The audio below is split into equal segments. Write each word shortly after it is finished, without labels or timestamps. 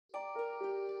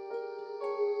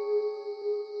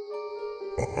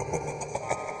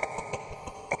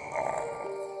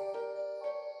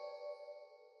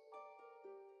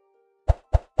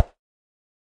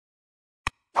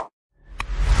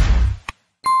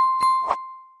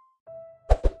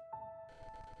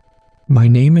My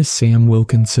name is Sam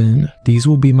Wilkinson. These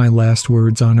will be my last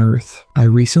words on Earth. I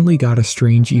recently got a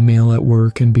strange email at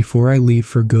work, and before I leave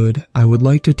for good, I would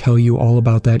like to tell you all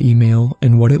about that email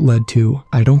and what it led to.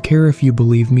 I don't care if you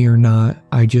believe me or not,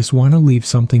 I just want to leave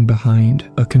something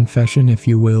behind, a confession if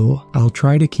you will. I'll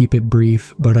try to keep it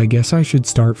brief, but I guess I should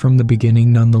start from the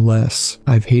beginning nonetheless.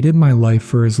 I've hated my life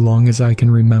for as long as I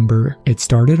can remember. It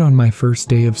started on my first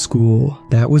day of school.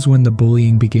 That was when the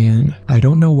bullying began. I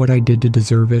don't know what I did to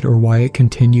deserve it or why it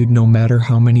continued no matter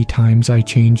how many times I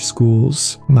changed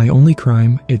schools. My only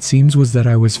crime, it seems, was that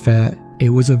I was fat. It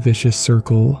was a vicious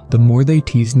circle. The more they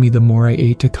teased me, the more I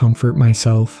ate to comfort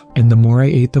myself, and the more I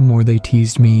ate, the more they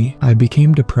teased me. I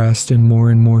became depressed and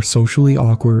more socially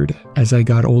awkward. As I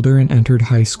got older and entered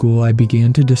high school, I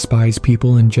began to despise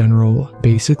people in general.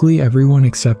 Basically everyone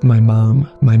except my mom.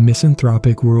 My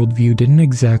misanthropic worldview didn't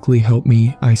exactly help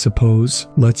me, I suppose.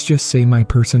 Let's just say my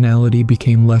personality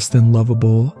became less than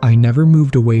lovable. I never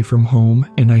moved away from home,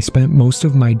 and I spent most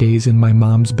of my days in my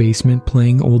mom's basement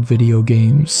playing old video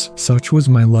games. Such was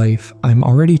my life. I'm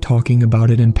already talking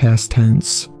about it in past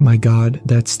tense. My God,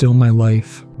 that's still my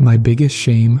life. My biggest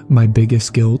shame, my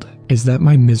biggest guilt, is that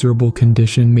my miserable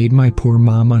condition made my poor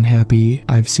mom unhappy.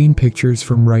 I've seen pictures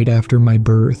from right after my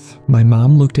birth. My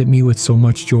mom looked at me with so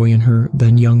much joy in her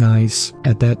then young eyes.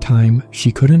 At that time,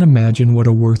 she couldn't imagine what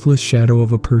a worthless shadow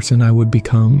of a person I would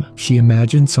become. She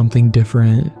imagined something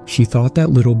different. She thought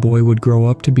that little boy would grow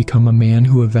up to become a man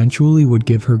who eventually would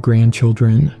give her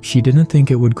grandchildren. She didn't think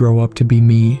it would grow up to be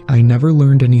me. I never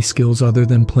learned any skills other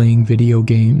than playing video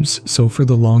games, so for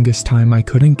the longest time I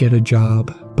couldn't get a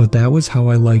job. But that was how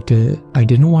I liked it. I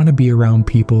didn't want to be around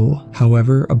people.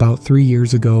 However, about 3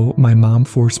 years ago, my mom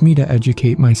forced me to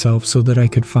educate myself so that I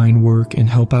could find work and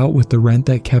help out with the rent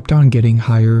that kept on getting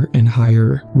higher and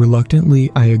higher.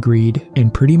 Reluctantly, I agreed,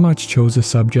 and pretty much chose a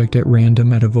subject at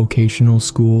random at a vocational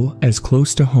school, as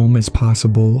close to home as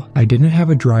possible. I didn't have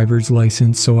a driver's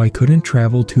license, so I couldn't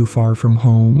travel too far from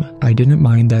home. I didn't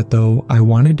mind that though. I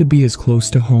wanted to be as close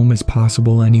to home as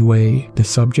possible anyway. The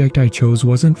subject I chose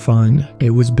wasn't fun. It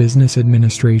was business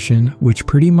administration, which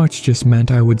pretty much just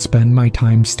meant I would spend my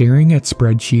time staring at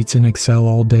spreadsheets in Excel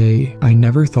all day. I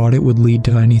never thought it would lead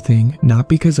to anything, not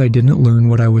because I didn't learn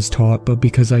what I was taught, but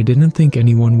because I didn't think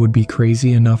anyone would be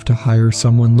crazy enough to hire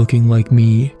someone looking like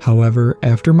me. However,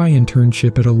 after my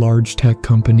internship at a large tech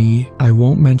company, I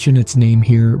won't mention its name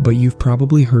here, but you've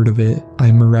probably heard of it,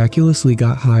 I miraculously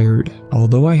got hired.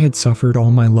 Although I had suffered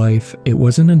all my life, it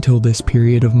wasn't until this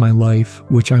period of my life,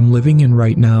 which I'm living in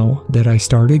right now, that I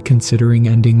started considering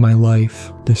ending my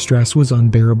life. The stress was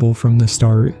unbearable from the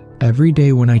start. Every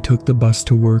day when I took the bus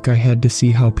to work, I had to see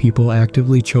how people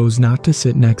actively chose not to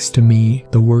sit next to me.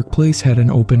 The workplace had an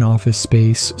open office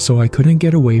space, so I couldn't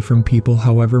get away from people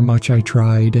however much I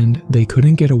tried, and they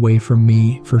couldn't get away from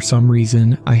me. For some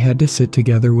reason, I had to sit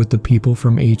together with the people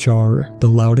from HR, the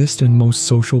loudest and most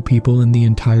social people in the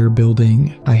entire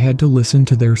building. I had to listen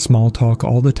to their small talk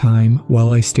all the time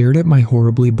while I stared at my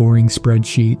horribly boring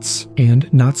spreadsheets. And,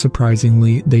 not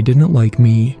surprisingly, they didn't like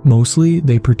me. Mostly,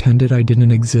 they pretended I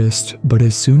didn't exist. But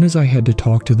as soon as I had to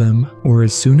talk to them, or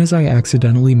as soon as I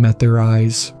accidentally met their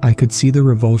eyes, I could see the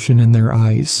revulsion in their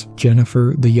eyes.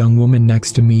 Jennifer, the young woman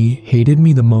next to me, hated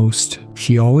me the most.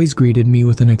 She always greeted me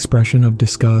with an expression of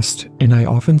disgust, and I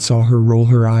often saw her roll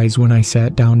her eyes when I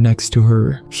sat down next to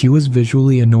her. She was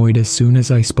visually annoyed as soon as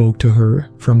I spoke to her.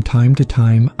 From time to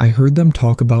time, I heard them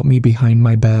talk about me behind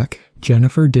my back.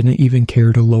 Jennifer didn't even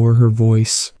care to lower her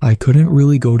voice. I couldn't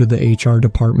really go to the HR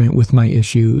department with my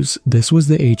issues. This was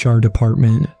the HR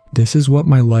department. This is what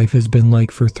my life has been like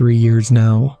for 3 years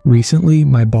now. Recently,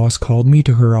 my boss called me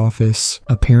to her office.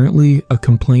 Apparently, a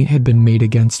complaint had been made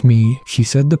against me. She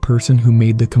said the person who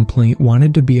made the complaint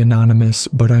wanted to be anonymous,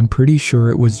 but I'm pretty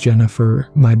sure it was Jennifer.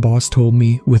 My boss told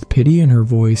me, with pity in her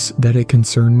voice, that it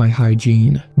concerned my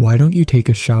hygiene. "Why don't you take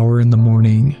a shower in the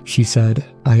morning?" she said.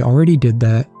 I already did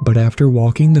that, but after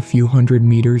walking the few hundred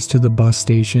meters to the bus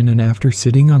station and after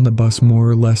sitting on the bus more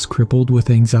or less crippled with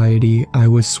anxiety, I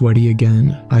was sweaty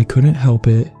again. I couldn't help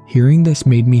it. Hearing this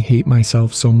made me hate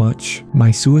myself so much. My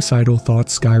suicidal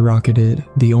thoughts skyrocketed.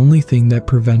 The only thing that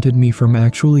prevented me from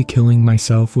actually killing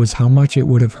myself was how much it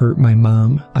would have hurt my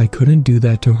mom. I couldn't do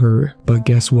that to her, but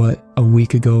guess what? A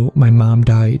week ago, my mom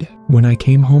died. When I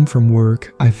came home from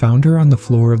work, I found her on the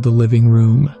floor of the living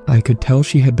room. I could tell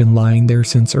she had been lying there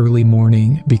since early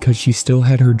morning because she still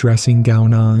had her dressing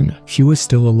gown on. She was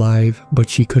still alive, but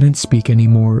she couldn't speak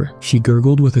anymore. She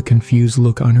gurgled with a confused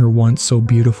look on her once so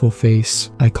beautiful face.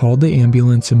 I called the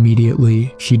ambulance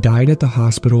immediately. She died at the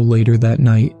hospital later that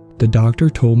night. The doctor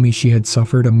told me she had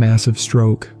suffered a massive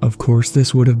stroke. Of course,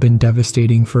 this would have been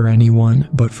devastating for anyone,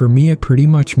 but for me it pretty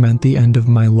much meant the end of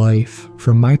my life.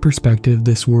 From my perspective,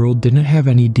 this world didn't have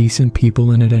any decent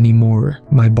people in it anymore.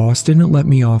 My boss didn't let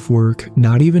me off work,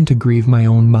 not even to grieve my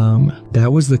own mom.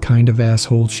 That was the kind of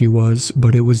asshole she was,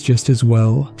 but it was just as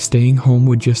well. Staying home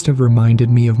would just have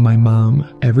reminded me of my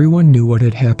mom. Everyone knew what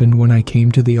had happened when I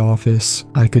came to the office.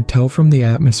 I could tell from the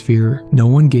atmosphere. No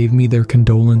one gave me their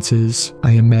condolences.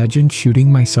 I imagined shooting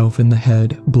myself in the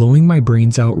head, blowing my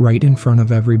brains out right in front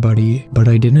of everybody, but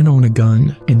I didn't own a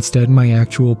gun. Instead, my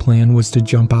actual plan was to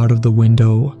jump out of the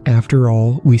window. After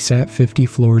all, we sat 50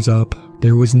 floors up.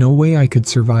 There was no way I could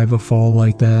survive a fall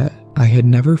like that. I had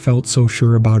never felt so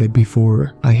sure about it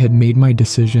before. I had made my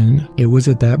decision. It was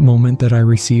at that moment that I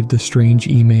received the strange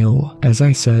email. As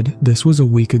I said, this was a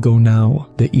week ago now.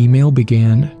 The email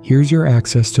began, "Here's your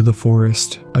access to the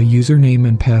forest." A username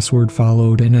and password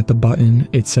followed, and at the button,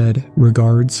 it said,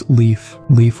 "Regards, Leaf."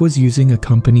 Leaf was using a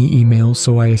company email,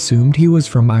 so I assumed he was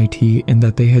from IT and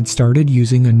that they had started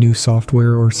using a new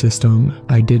software or system.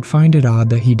 I did find it odd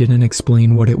that he didn't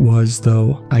explain what it was,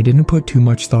 though. I didn't put too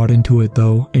much thought into it,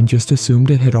 though, and just assumed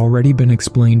it had already been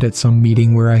explained at some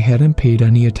meeting where I hadn't paid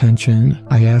any attention.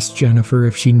 I asked Jennifer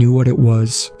if she knew what it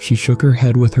was. She shook her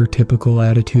head with her typical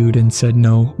attitude and said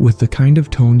no, with the kind of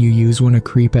tone you use when a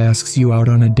creep asks you out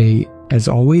on a date. As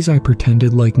always, I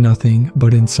pretended like nothing,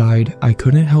 but inside, I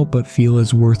couldn't help but feel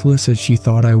as worthless as she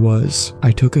thought I was.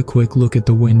 I took a quick look at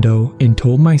the window and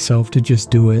told myself to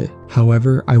just do it.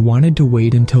 However, I wanted to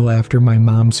wait until after my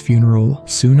mom's funeral,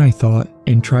 soon I thought,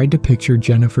 and tried to picture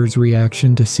Jennifer's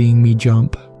reaction to seeing me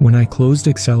jump. When I closed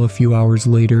Excel a few hours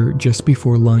later, just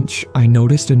before lunch, I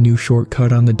noticed a new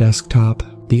shortcut on the desktop.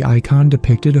 The icon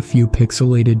depicted a few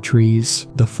pixelated trees.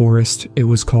 The Forest, it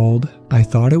was called. I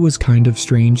thought it was kind of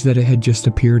strange that it had just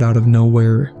appeared out of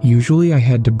nowhere. Usually I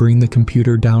had to bring the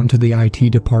computer down to the IT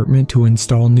department to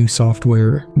install new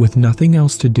software. With nothing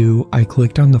else to do, I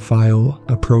clicked on the file.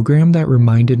 A program that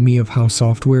reminded me of how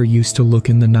software used to look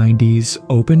in the 90s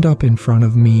opened up in front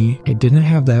of me. It didn't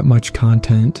have that much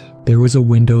content. There was a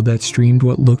window that streamed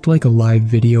what looked like a live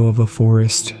video of a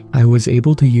forest. I was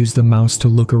able to use the mouse to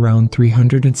look around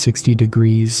 360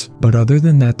 degrees, but other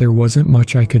than that there wasn't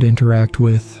much I could interact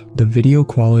with. The video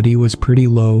quality was pretty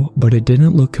low, but it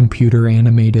didn't look computer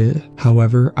animated.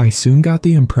 However, I soon got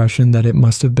the impression that it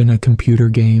must have been a computer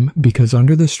game, because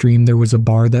under the stream there was a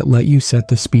bar that let you set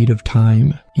the speed of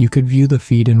time. You could view the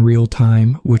feed in real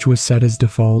time, which was set as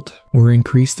default, or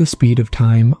increase the speed of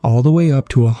time all the way up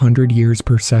to 100 years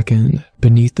per second.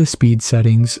 Beneath the speed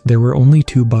settings, there were only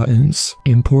two buttons,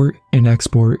 import and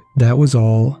export. That was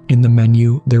all. In the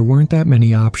menu, there weren't that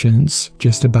many options,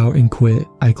 just about and quit.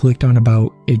 I clicked on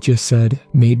about. It just said,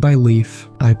 made by Leaf.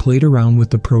 I played around with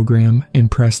the program and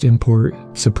pressed import.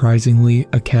 Surprisingly,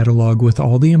 a catalog with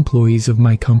all the employees of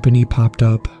my company popped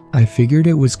up. I figured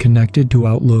it was connected to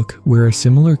Outlook, where a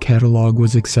similar catalog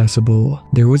was accessible.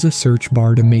 There was a search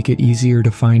bar to make it easier to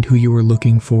find who you were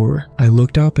looking for. I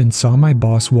looked up and saw my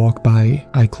boss walk by.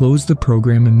 I closed the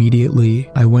program immediately.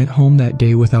 I went home that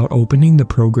day without opening the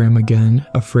program again,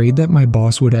 afraid that my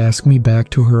boss would ask me back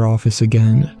to her office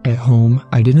again. At home,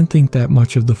 I didn't think that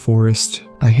much of the forest.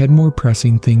 I had more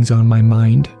pressing things on my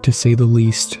mind, to say the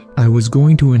least. I was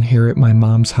going to inherit my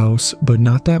mom's house, but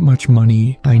not that much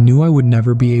money. I knew I would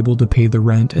never be able to pay the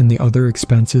rent and the other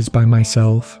expenses by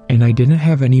myself, and I didn't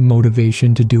have any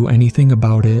motivation to do anything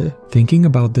about it. Thinking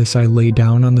about this, I lay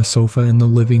down on the sofa in the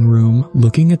living room,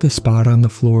 looking at the spot on the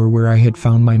floor where I had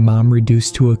found my mom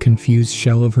reduced to a confused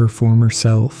shell of her former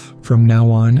self. From now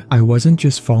on, I wasn't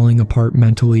just falling apart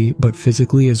mentally, but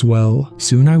physically as well.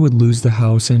 Soon I would lose the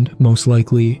house and, most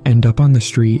likely, end up on the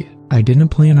street. I didn't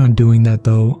plan on doing that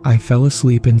though. I fell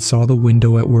asleep and saw the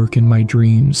window at work in my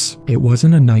dreams. It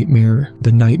wasn't a nightmare.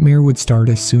 The nightmare would start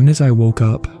as soon as I woke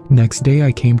up. Next day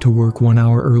I came to work 1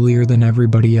 hour earlier than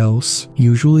everybody else.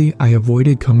 Usually I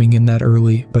avoided coming in that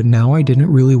early, but now I didn't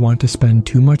really want to spend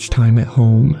too much time at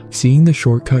home. Seeing the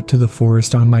shortcut to the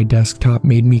forest on my desktop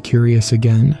made me curious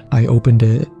again. I opened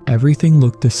it. Everything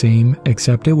looked the same,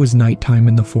 except it was nighttime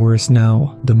in the forest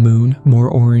now. The moon, more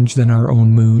orange than our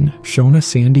own moon, shone a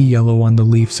sandy yellow on the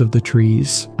leaves of the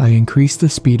trees. I increased the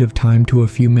speed of time to a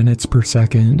few minutes per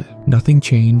second. Nothing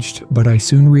changed, but I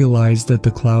soon realized that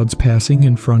the clouds passing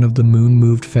in front of the moon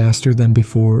moved faster than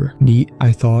before. Neat,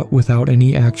 I thought, without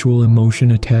any actual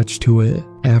emotion attached to it.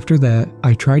 After that,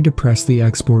 I tried to press the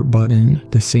export button.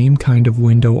 The same kind of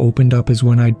window opened up as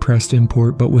when I'd pressed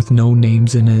import but with no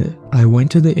names in it. I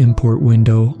went to the import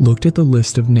window, looked at the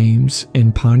list of names,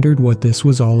 and pondered what this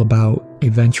was all about.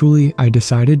 Eventually, I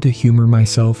decided to humor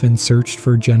myself and searched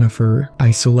for Jennifer. I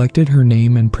selected her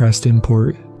name and pressed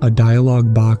import. A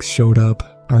dialog box showed up.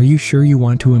 Are you sure you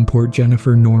want to import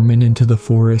Jennifer Norman into the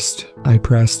forest? I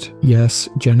pressed yes.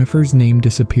 Jennifer's name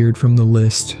disappeared from the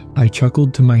list. I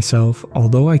chuckled to myself,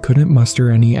 although I couldn't muster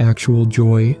any actual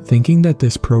joy, thinking that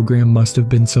this program must have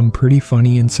been some pretty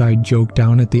funny inside joke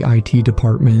down at the IT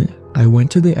department. I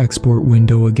went to the export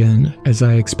window again. As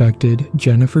I expected,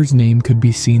 Jennifer's name could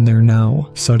be seen there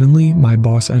now. Suddenly, my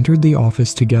boss entered the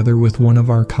office together with one of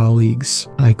our colleagues.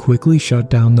 I quickly shut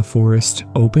down the forest,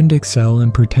 opened Excel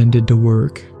and pretended to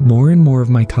work. More and more of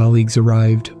my colleagues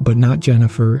arrived, but not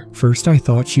Jennifer. First I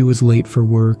thought she was late for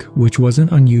work, which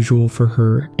wasn't unusual for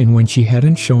her, and when she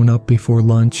hadn't shown up before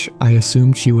lunch, I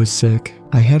assumed she was sick.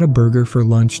 I had a burger for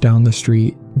lunch down the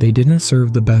street. They didn't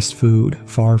serve the best food,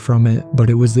 far from it, but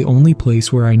it was the only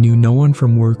place where I knew no one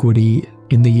from work would eat.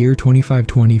 In the year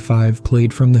 2525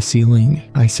 played from the ceiling.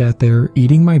 I sat there,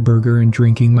 eating my burger and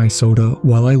drinking my soda,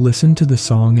 while I listened to the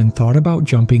song and thought about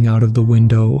jumping out of the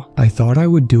window. I thought I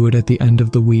would do it at the end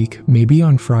of the week, maybe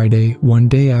on Friday, one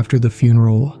day after the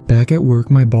funeral. Back at work,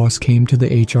 my boss came to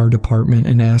the HR department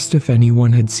and asked if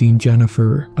anyone had seen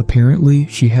Jennifer. Apparently,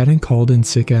 she hadn't called in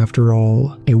sick after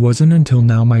all. It wasn't until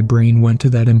now my brain went to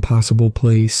that impossible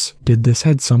place. Did this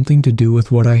had something to do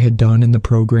with what I had done in the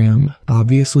program?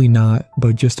 Obviously not.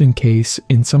 But just in case,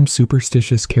 in some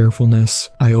superstitious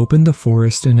carefulness, I opened the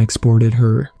forest and exported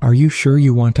her. Are you sure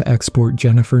you want to export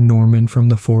Jennifer Norman from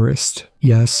the forest?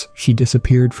 Yes, she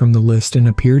disappeared from the list and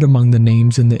appeared among the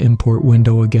names in the import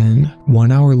window again.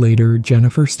 1 hour later,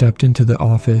 Jennifer stepped into the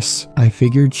office. I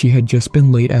figured she had just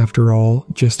been late after all,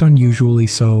 just unusually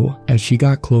so. As she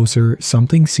got closer,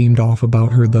 something seemed off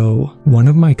about her though. One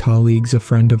of my colleagues, a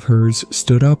friend of hers,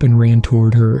 stood up and ran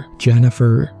toward her.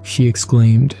 "Jennifer," she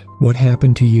exclaimed. "What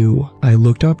happened to you?" I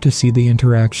looked up to see the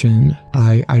interaction.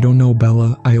 I don't know,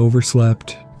 Bella. I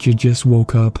overslept. Just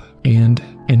woke up. And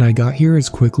I got here as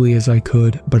quickly as I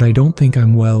could, but I don't think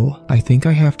I'm well. I think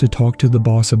I have to talk to the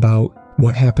boss about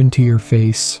what happened to your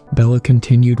face. Bella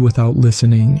continued without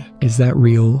listening. Is that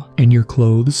real? And your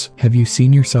clothes? Have you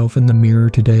seen yourself in the mirror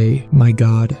today? My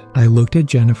God. I looked at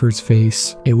Jennifer's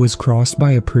face. It was crossed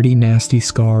by a pretty nasty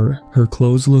scar. Her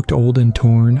clothes looked old and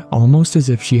torn, almost as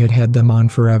if she had had them on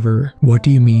forever. What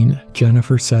do you mean?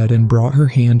 Jennifer said and brought her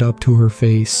hand up to her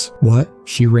face. What?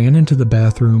 She ran into the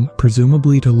bathroom,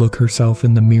 presumably to look herself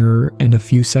in the mirror, and a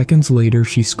few seconds later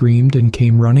she screamed and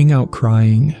came running out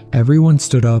crying. Everyone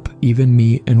stood up, even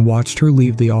me, and watched her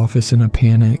leave the office in a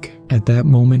panic. At that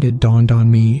moment it dawned on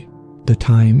me. The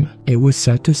time. It was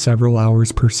set to several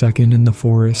hours per second in the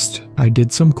forest. I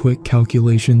did some quick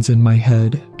calculations in my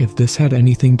head. If this had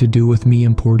anything to do with me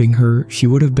importing her, she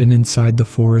would have been inside the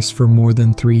forest for more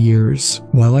than 3 years.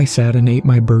 While I sat and ate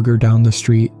my burger down the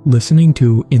street, listening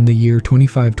to In the Year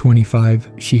 2525,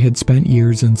 she had spent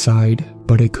years inside.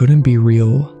 But it couldn't be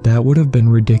real. That would have been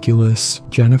ridiculous.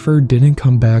 Jennifer didn't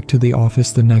come back to the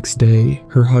office the next day.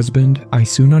 Her husband, I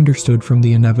soon understood from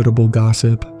the inevitable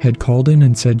gossip, had called in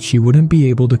and said she wouldn't be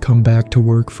able to come back to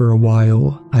work for a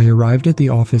while. I arrived at the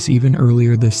office even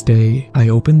earlier this day. I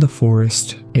opened the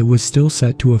forest. It was still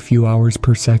set to a few hours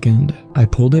per second. I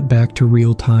pulled it back to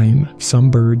real time.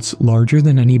 Some birds, larger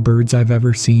than any birds I've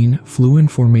ever seen, flew in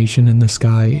formation in the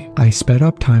sky. I sped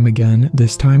up time again,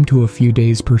 this time to a few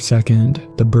days per second.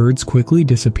 The birds quickly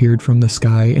disappeared from the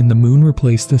sky and the moon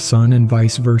replaced the sun and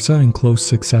vice versa in close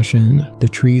succession. The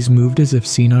trees moved as if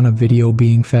seen on a video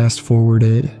being fast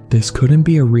forwarded. This couldn't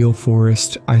be a real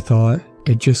forest, I thought.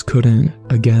 It just couldn't.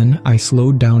 Again, I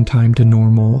slowed down time to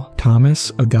normal.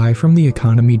 Thomas, a guy from the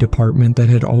economy department that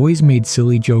had always made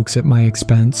silly jokes at my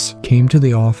expense, came to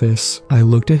the office. I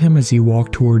looked at him as he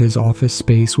walked toward his office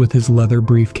space with his leather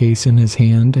briefcase in his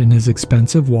hand and his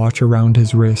expensive watch around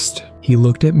his wrist. He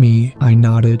looked at me, I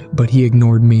nodded, but he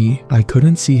ignored me. I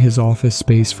couldn't see his office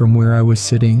space from where I was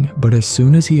sitting, but as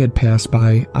soon as he had passed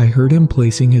by, I heard him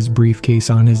placing his briefcase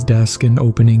on his desk and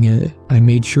opening it. I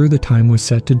made sure the time was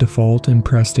set to default and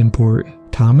pressed import.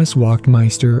 Thomas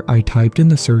Wachtmeister, I typed in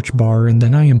the search bar and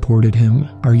then I imported him.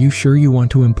 Are you sure you want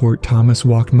to import Thomas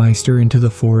Wachtmeister into the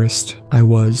forest? I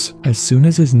was. As soon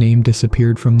as his name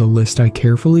disappeared from the list, I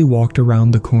carefully walked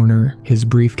around the corner. His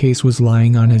briefcase was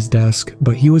lying on his desk,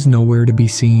 but he was nowhere to be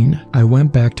seen. I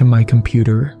went back to my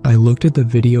computer. I looked at the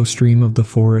video stream of the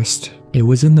forest. It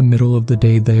was in the middle of the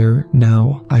day there.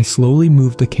 Now, I slowly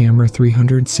moved the camera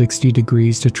 360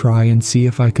 degrees to try and see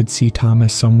if I could see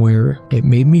Thomas somewhere. It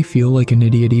made me feel like an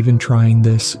idiot even trying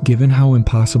this, given how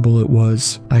impossible it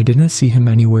was. I didn't see him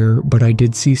anywhere, but I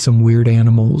did see some weird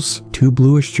animals. 2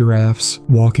 bluish giraffes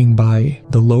walking by.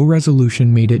 The low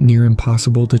resolution made it near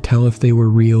impossible to tell if they were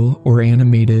real or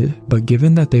animated, but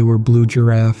given that they were blue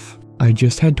giraffe, I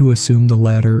just had to assume the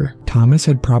latter. Thomas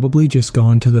had probably just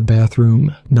gone to the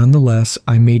bathroom. Nonetheless,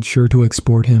 I made sure to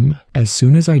export him. As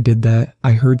soon as I did that,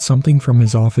 I heard something from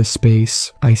his office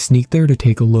space. I sneaked there to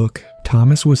take a look.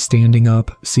 Thomas was standing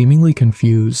up, seemingly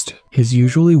confused. His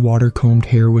usually water-combed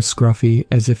hair was scruffy,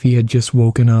 as if he had just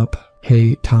woken up.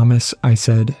 "Hey, Thomas," I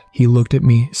said. He looked at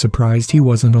me, surprised he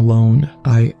wasn't alone.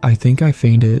 I think I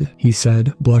fainted," he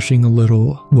said, blushing a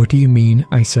little. "What do you mean?"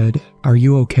 I said. "Are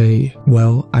you okay?"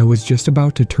 "Well, I was just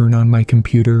about to turn on my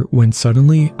computer when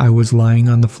suddenly I was lying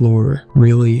on the floor."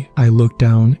 "Really?" I looked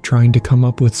down, trying to come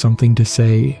up with something to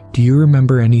say. "Do you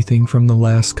remember anything from the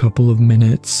last couple of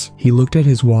minutes?" He looked at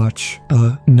his watch.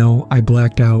 No, I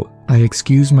blacked out." I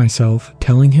excused myself,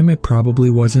 telling him it probably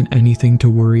wasn't anything to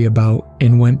worry about,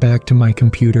 and went back to my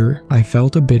computer. I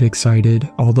felt a bit excited,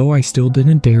 although I still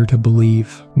didn't dare to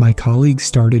believe. My colleagues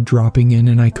started dropping in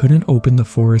and I couldn't open the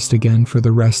forest again for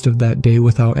the rest of that day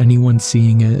without anyone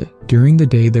seeing it. During the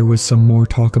day there was some more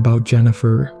talk about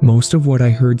Jennifer. Most of what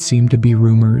I heard seemed to be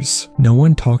rumors. No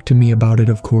one talked to me about it,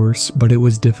 of course, but it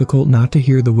was difficult not to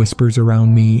hear the whispers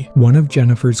around me. One of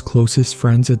Jennifer's closest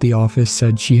friends at the office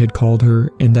said she had called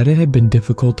her and that it had been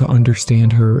difficult to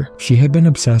understand her. She had been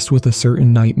obsessed with a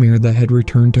certain nightmare that had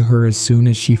returned to her as soon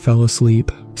as she fell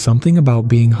asleep. Something about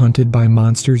being hunted by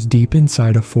monsters deep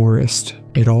inside a forest.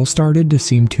 It all started to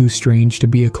seem too strange to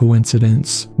be a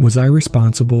coincidence. Was I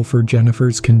responsible for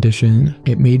Jennifer's condition?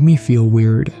 It made me feel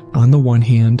weird. On the one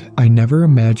hand, I never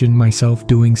imagined myself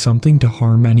doing something to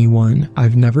harm anyone.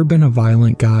 I've never been a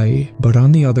violent guy. But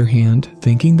on the other hand,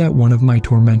 thinking that one of my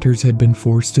tormentors had been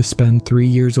forced to spend 3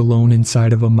 years alone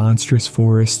inside of a monstrous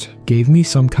forest gave me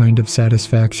some kind of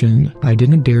satisfaction. I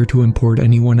didn't dare to import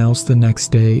anyone else the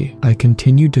next day. I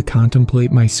continued to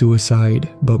contemplate my suicide,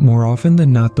 but more often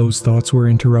than not those thoughts were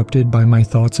interrupted by my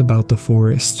thoughts about the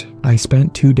forest. I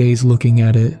spent 2 days looking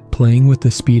at it, playing with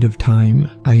the speed of time.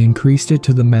 I increased it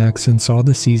to the max and saw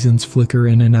the seasons flicker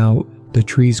in and out. The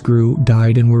trees grew,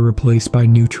 died, and were replaced by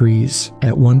new trees.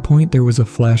 At one point there was a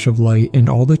flash of light and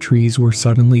all the trees were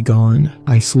suddenly gone.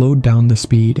 I slowed down the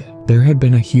speed. There had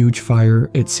been a huge fire,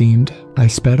 it seemed. I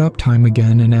sped up time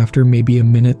again and after maybe a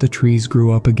minute the trees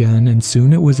grew up again and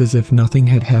soon it was as if nothing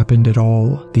had happened at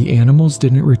all. The animals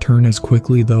didn't return as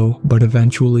quickly though, but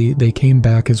eventually they came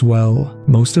back as well.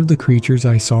 Most of the creatures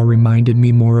I saw reminded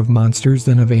me more of monsters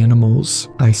than of animals.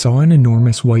 I saw an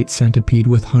enormous white centipede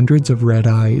with hundreds of red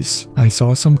eyes. I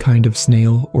saw some kind of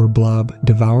snail or blob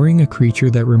devouring a creature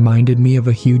that reminded me of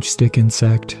a huge stick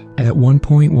insect. At one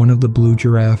point one of the blue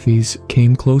giraffes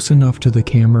came close enough to the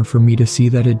camera for me to see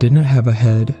that it didn't have a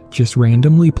head, just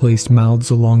randomly placed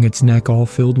mouths along its neck all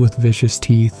filled with vicious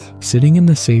teeth. Sitting in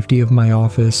the safety of my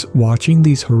office, watching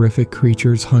these horrific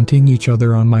creatures hunting each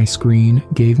other on my screen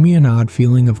gave me an odd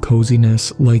feeling of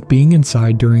coziness, like being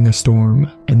inside during a storm.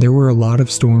 And there were a lot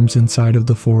of storms inside of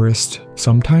the forest.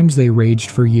 Sometimes they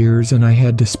raged for years and I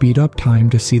had to speed up time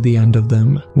to see the end of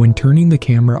them. When turning the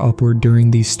camera upward during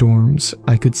these storms,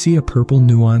 I could see a purple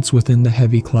nuance within the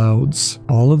heavy clouds.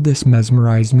 All of this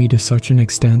mesmerized me to such an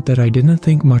extent that I didn't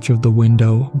think much of the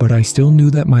window, but I still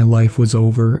knew that my life was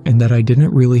over and that I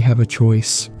didn't really have a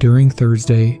choice. During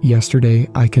Thursday, yesterday,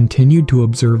 I continued to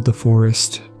observe the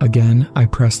forest. Again, I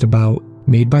pressed about.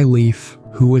 Made by Leaf.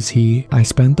 Who was he? I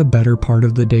spent the better part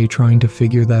of the day trying to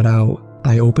figure that out.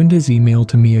 I opened his email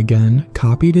to me again,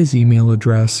 copied his email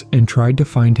address, and tried to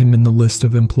find him in the list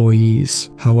of employees.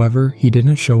 However, he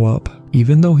didn't show up.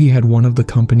 Even though he had one of the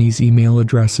company's email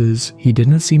addresses, he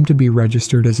didn't seem to be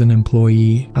registered as an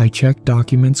employee. I checked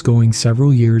documents going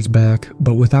several years back,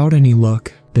 but without any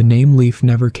luck. The name Leaf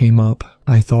never came up.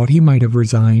 I thought he might have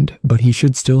resigned, but he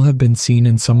should still have been seen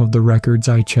in some of the records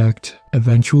I checked.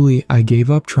 Eventually, I gave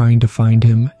up trying to find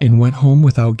him and went home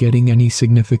without getting any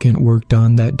significant work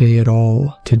done that day at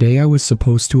all. Today I was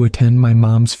supposed to attend my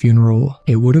mom's funeral.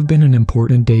 It would have been an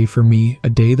important day for me, a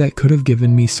day that could have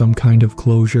given me some kind of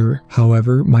closure.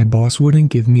 However, my boss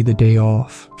wouldn't give me the day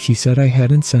off. She said I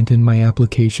hadn't sent in my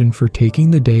application for taking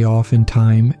the day off in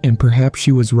time, and perhaps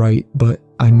she was right, but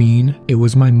I mean, it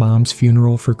was my mom's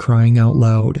funeral, for crying out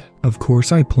loud. Of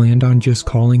course I planned on just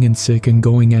calling in sick and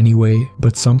going anyway,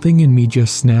 but something in me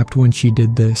just snapped when she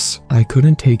did this. I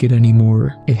couldn't take it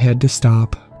anymore. It had to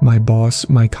stop. My boss,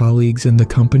 my colleagues, and the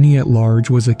company at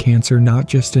large was a cancer not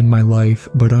just in my life,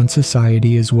 but on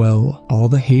society as well. All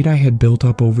the hate I had built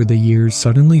up over the years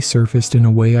suddenly surfaced in a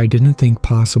way I didn't think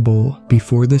possible.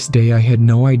 Before this day I had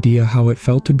no idea how it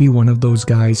felt to be one of those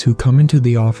guys who come into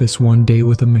the office one day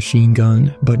with a machine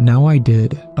gun, but now I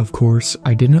did. Of course,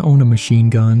 I didn't own a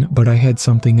machine gun, but I had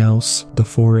something else: the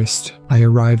forest. I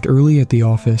arrived early at the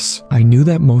office. I knew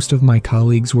that most of my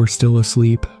colleagues were still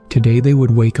asleep. Today they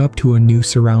would wake up to a new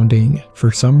surrounding. For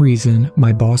some reason,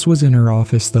 my boss was in her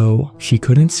office though. She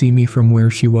couldn't see me from where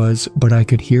she was, but I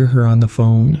could hear her on the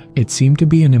phone. It seemed to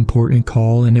be an important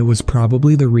call, and it was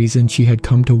probably the reason she had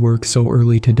come to work so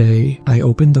early today. I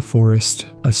opened the forest.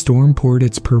 A storm poured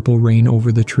its purple rain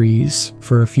over the trees.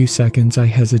 For a few seconds I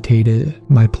hesitated.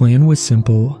 My plan was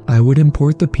simple. I would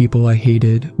import the people I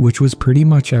hated, which was pretty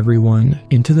much everyone,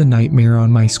 into the nightmare on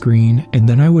my screen, and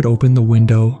then I would open the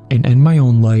window and end my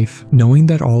own life, knowing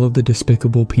that all of the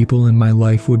despicable people in my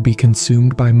life would be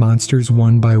consumed by monsters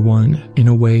one by one. In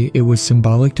a way, it was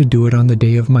symbolic to do it on the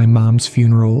day of my mom's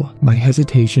funeral. My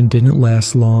hesitation didn't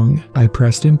last long. I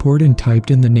pressed import and typed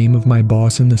in the name of my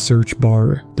boss in the search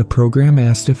bar. The program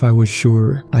asked if I was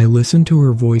sure. I listened to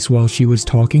her voice while she was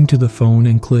talking to the phone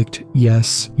and clicked,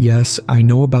 yes, I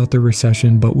know about the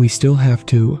recession, but we still have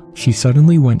to. She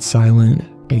suddenly went silent.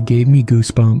 It gave me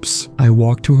goosebumps. I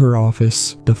walked to her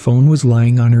office. The phone was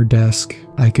lying on her desk.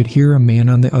 I could hear a man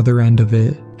on the other end of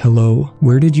it. Hello,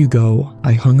 where did you go?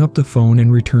 I hung up the phone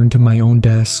and returned to my own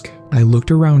desk. I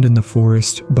looked around in the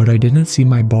forest, but I didn't see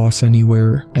my boss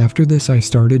anywhere. After this, I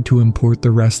started to import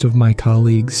the rest of my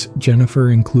colleagues,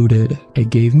 Jennifer included. It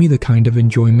gave me the kind of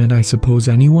enjoyment I suppose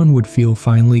anyone would feel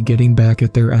finally getting back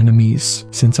at their enemies.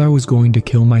 Since I was going to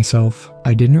kill myself,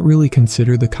 I didn't really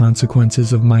consider the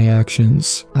consequences of my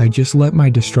actions. I just let my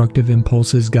destructive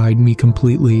impulses guide me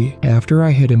completely. After I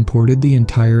had imported the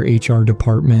entire HR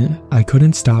department, I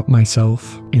couldn't stop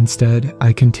myself. Instead,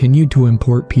 I continued to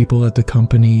import people at the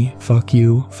company. Fuck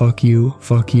you, fuck you,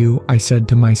 fuck you, I said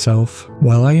to myself.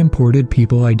 While I imported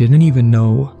people I didn't even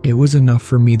know, it was enough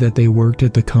for me that they worked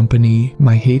at the company.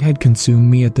 My hate had consumed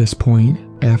me at this point.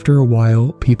 After a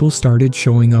while, people started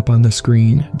showing up on the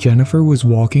screen. Jennifer was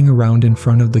walking around in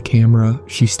front of the camera.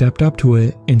 She stepped up to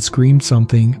it and screamed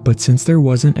something, but since there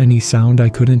wasn't any sound I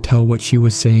couldn't tell what she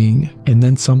was saying. And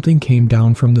then something came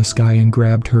down from the sky and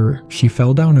grabbed her. She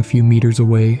fell down a few meters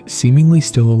away, seemingly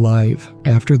still alive.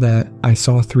 After that, I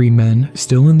saw 3 men,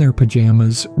 still in their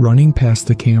pajamas, running past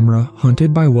the camera,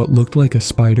 hunted by what looked like a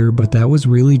spider, but that was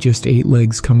really just 8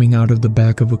 legs coming out of the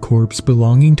back of a corpse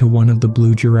belonging to one of the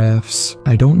blue giraffes.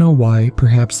 I don't know why,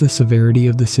 perhaps the severity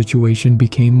of the situation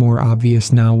became more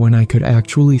obvious now when I could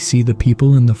actually see the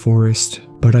people in the forest.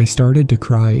 But I started to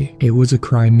cry. It was a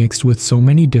cry mixed with so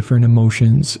many different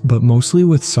emotions, but mostly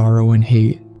with sorrow and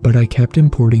hate. But I kept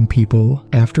importing people.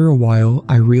 After a while,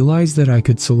 I realized that I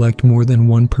could select more than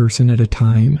one person at a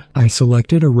time. I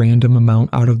selected a random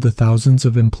amount out of the thousands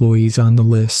of employees on the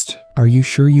list. Are you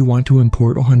sure you want to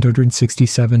import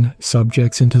 167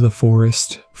 subjects into the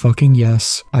forest? Fucking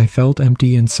yes. I felt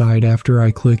empty inside after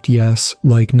I clicked yes,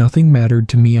 like nothing mattered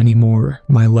to me anymore.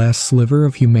 My last sliver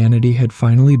of humanity had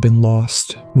finally been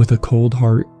lost. With a cold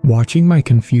heart, watching my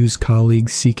confused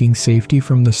colleagues seeking safety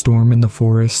from the storm in the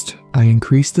forest, I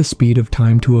increased the speed of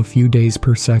time to a few days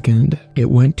per second. It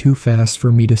went too fast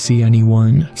for me to see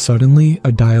anyone. Suddenly,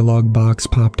 a dialogue box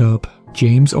popped up.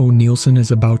 James O. Nielsen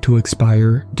is about to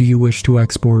expire. Do you wish to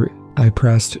export? I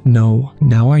pressed no.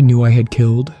 Now I knew I had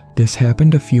killed. This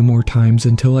happened a few more times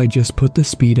until I just put the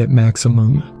speed at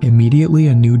maximum. Immediately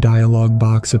a new dialogue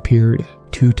box appeared.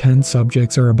 210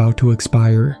 subjects are about to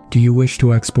expire. Do you wish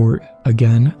to export?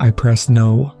 Again, I pressed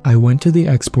no. I went to the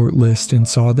export list and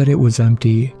saw that it was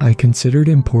empty. I considered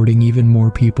importing even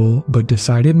more people, but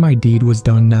decided my deed was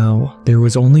done now. There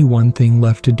was only one thing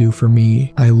left to do for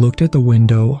me. I looked at the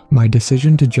window. My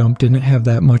decision to jump didn't have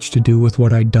that much to do with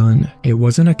what I'd done. It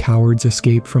wasn't a coward's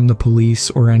escape from the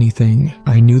police or anything.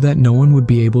 I knew that no one would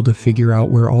be able to figure out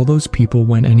where all those people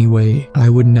went anyway. I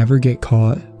would never get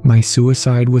caught. My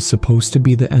suicide was supposed to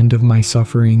be the end of my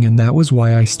suffering, and that was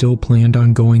why I still planned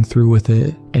on going through with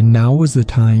it. And now was the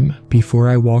time. Before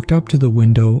I walked up to the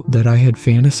window that I had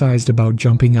fantasized about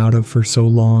jumping out of for so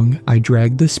long, I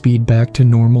dragged the speed back to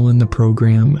normal in the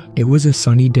program. It was a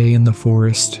sunny day in the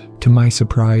forest. To my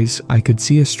surprise, I could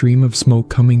see a stream of smoke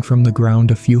coming from the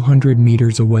ground a few hundred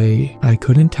meters away. I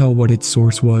couldn't tell what its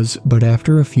source was, but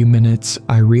after a few minutes,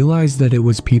 I realized that it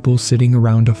was people sitting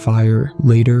around a fire.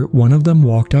 Later, one of them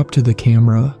walked up to the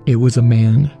camera. It was a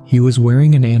man. He was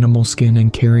wearing an animal skin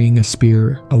and carrying a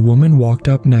spear. A woman walked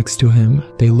up next to him.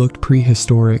 They looked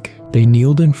prehistoric. They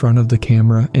kneeled in front of the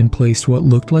camera and placed what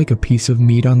looked like a piece of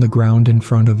meat on the ground in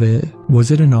front of it.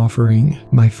 Was it an offering?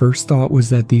 My first thought was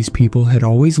that these people had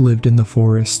always lived in the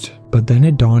forest. But then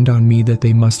it dawned on me that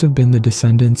they must have been the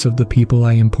descendants of the people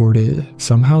I imported.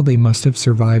 Somehow they must have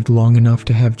survived long enough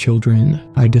to have children.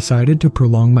 I decided to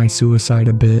prolong my suicide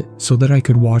a bit so that I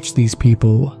could watch these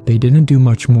people. They didn't do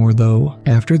much more though.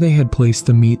 After they had placed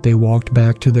the meat, they walked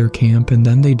back to their camp and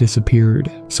then they disappeared.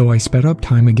 So I sped up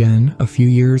time again, a few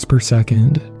years per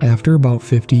second. After about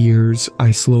 50 years,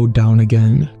 I slowed down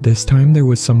again. This time there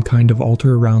was some kind of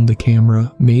altar around the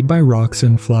camera, made by rocks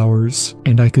and flowers,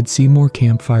 and I could see more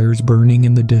campfires burning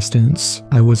in the distance.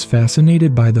 I was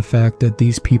fascinated by the fact that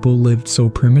these people lived so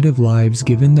primitive lives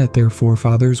given that their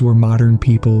forefathers were modern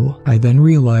people. I then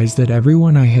realized that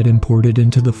everyone I had imported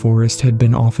into the forest had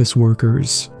been office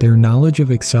workers. Their knowledge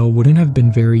of Excel wouldn't have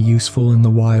been very useful in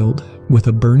the wild. With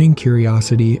a burning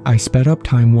curiosity, I sped up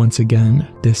time once again.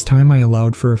 This time I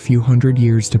allowed for a few hundred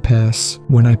years to pass.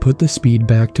 When I put the speed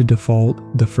back to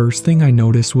default, the first thing I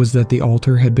noticed was that the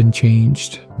altar had been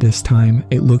changed. This time,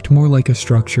 it looked more like a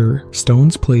structure,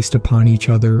 stones placed upon each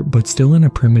other, but still in a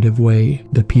primitive way.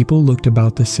 The people looked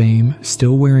about the same,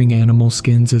 still wearing animal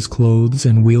skins as clothes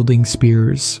and wielding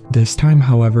spears. This time,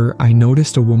 however, I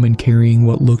noticed a woman carrying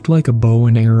what looked like a bow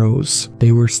and arrows.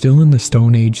 They were still in the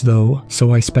Stone Age though,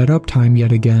 so I sped up time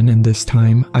yet again, and this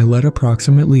time, I let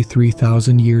approximately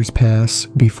 3,000 years pass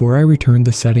before I returned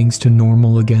the settings to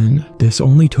normal again. This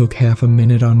only took half a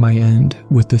minute on my end,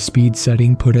 with the speed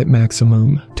setting put at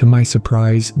maximum. To my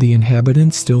surprise, the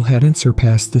inhabitants still hadn't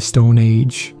surpassed the Stone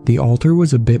Age. The altar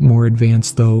was a bit more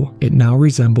advanced though. It now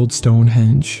resembled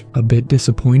Stonehenge. A bit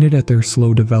disappointed at their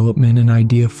slow development, an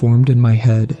idea formed in my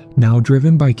head. Now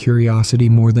driven by curiosity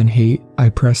more than hate, I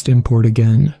pressed import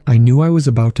again. I knew I was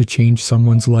about to change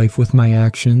someone's life with my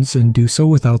actions and do so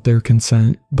without their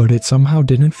consent, but it somehow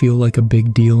didn't feel like a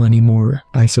big deal anymore.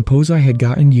 I suppose I had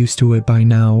gotten used to it by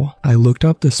now. I looked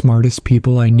up the smartest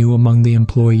people I knew among the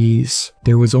employees.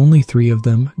 There was only 3 of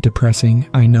them. Depressing,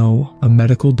 I know. A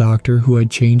medical doctor who had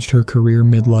changed her career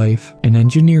midlife, an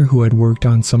engineer who had worked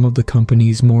on some of the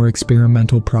company's more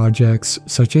experimental projects,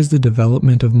 such as the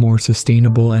development of more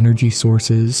sustainable energy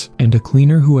sources, and a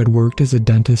cleaner who had worked as a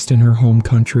dentist in her home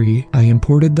country. I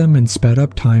imported them and sped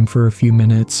up time for a few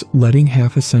minutes, letting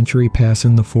half a century pass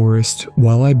in the forest,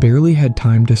 while I barely had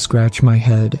time to scratch my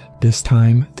head. This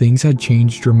time, things had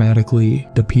changed dramatically.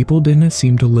 The people didn't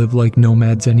seem to live like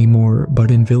nomads anymore,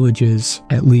 but in villages.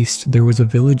 At least, there was a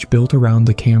village built around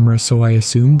the camera, so I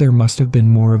assumed there must have been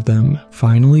more of them.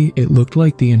 Finally, it looked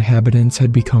like the inhabitants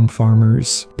had become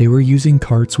farmers. They were using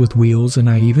carts with wheels, and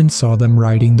I even saw them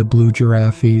riding the blue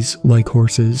giraffes like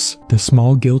horses. The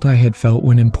small guilt I had felt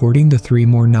when importing the 3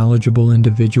 more knowledgeable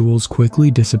individuals quickly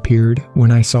disappeared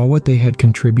when I saw what they had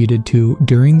contributed to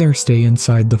during their stay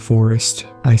inside the forest.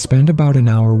 I spent about an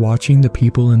hour watching the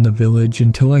people in the village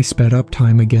until I sped up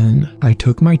time again. I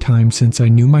took my time since I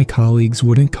knew my colleagues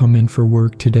wouldn't come in for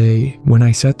work today. When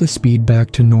I set the speed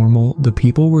back to normal, the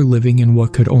people were living in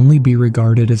what could only be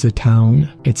regarded as a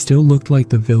town. It still looked like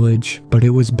the village, but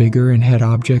it was bigger and had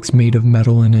objects made of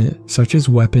metal in it, such as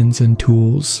weapons and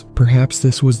tools. Perhaps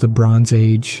this was the Bronze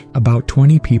Age. About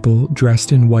 20 people,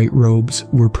 dressed in white robes,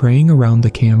 were praying around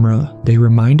the camera. They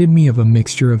reminded me of a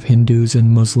mixture of Hindus and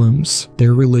Muslims.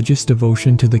 Their religious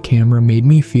devotion to the camera made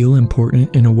me feel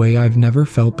important in a way I've never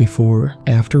felt before.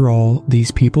 After all,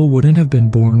 these people wouldn't have been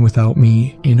born without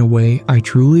me. In a way, I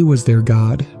truly was their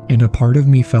god, and a part of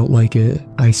me felt like it.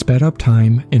 I sped up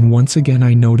time, and once again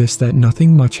I noticed that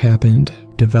nothing much happened.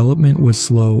 development was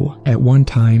slow. At one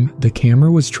time, the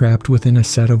camera was trapped within a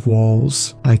set of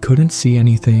walls. I couldn't see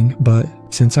anything, but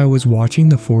since I was watching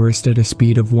the forest at a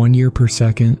speed of 1 year per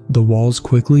second, the walls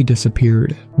quickly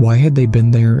disappeared. Why had they been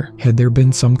there? Had there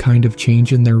been some kind of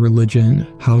change in their religion?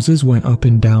 Houses went up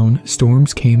and down,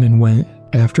 storms came and went.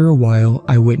 After a while,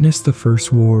 I witnessed the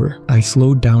first war. I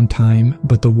slowed down time,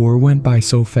 but the war went by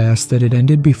so fast that it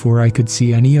ended before I could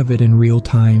see any of it in real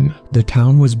time. The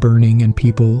town was burning and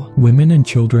people, women and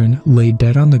children, lay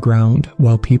dead on the ground,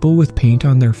 while people with paint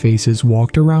on their faces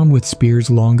walked around with spears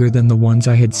longer than the ones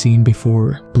I had seen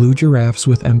before. Blue giraffes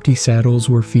with empty saddles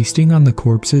were feasting on the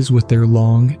corpses with their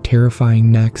long,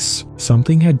 terrifying necks.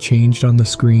 Something had changed on the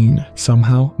screen.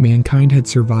 Somehow, mankind had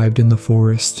survived in the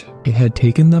forest. It had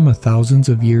taken them thousands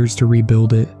of years to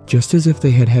rebuild it, just as if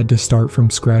they had had to start from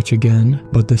scratch again,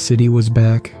 but the city was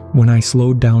back. When I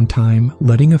slowed down time,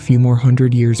 letting a few more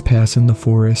 100 years pass in the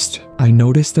forest, I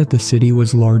noticed that the city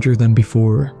was larger than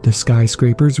before. The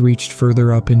skyscrapers reached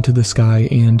further up into the sky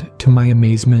and, to my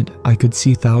amazement, I could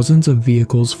see thousands of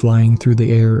vehicles flying through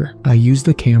the air. I used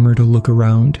the camera to look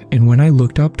around, and when I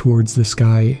looked up towards the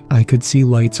sky, I could see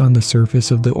lights on the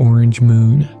surface of the orange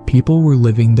moon. People were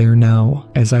living there now.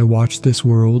 As I watched this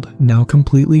world, now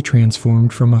completely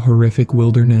transformed from a horrific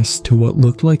wilderness to what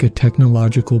looked like a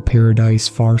technological paradise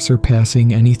far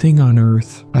surpassing anything on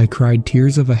Earth, I cried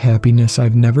tears of a happiness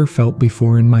I've never felt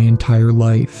before in my entire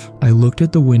life. I looked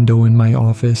at the window in my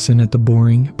office and at the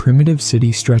boring, primitive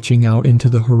city stretching out into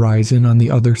the horizon on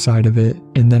the other side of it,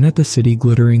 and then at the city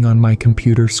glittering on my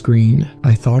computer screen.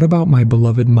 I thought about my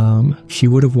beloved mom. She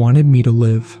would have wanted me to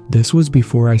live. This was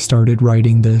before I started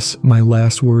writing this, my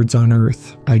last words on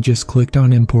Earth. I just clicked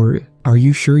on import. Are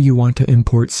you sure you want to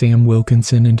import Sam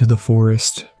Wilkinson into the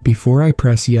forest? Before I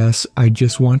press yes, I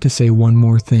just want to say one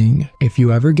more thing. If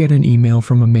you ever get an email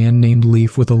from a man named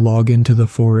Leaf with a login to the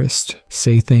forest,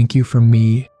 say thank you from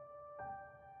me.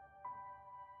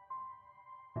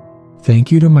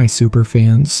 Thank you to my super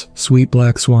fans, Sweet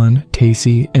Black Swan,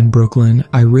 Tacy, and Brooklyn.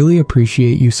 I really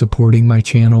appreciate you supporting my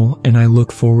channel, and I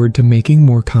look forward to making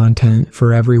more content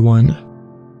for everyone.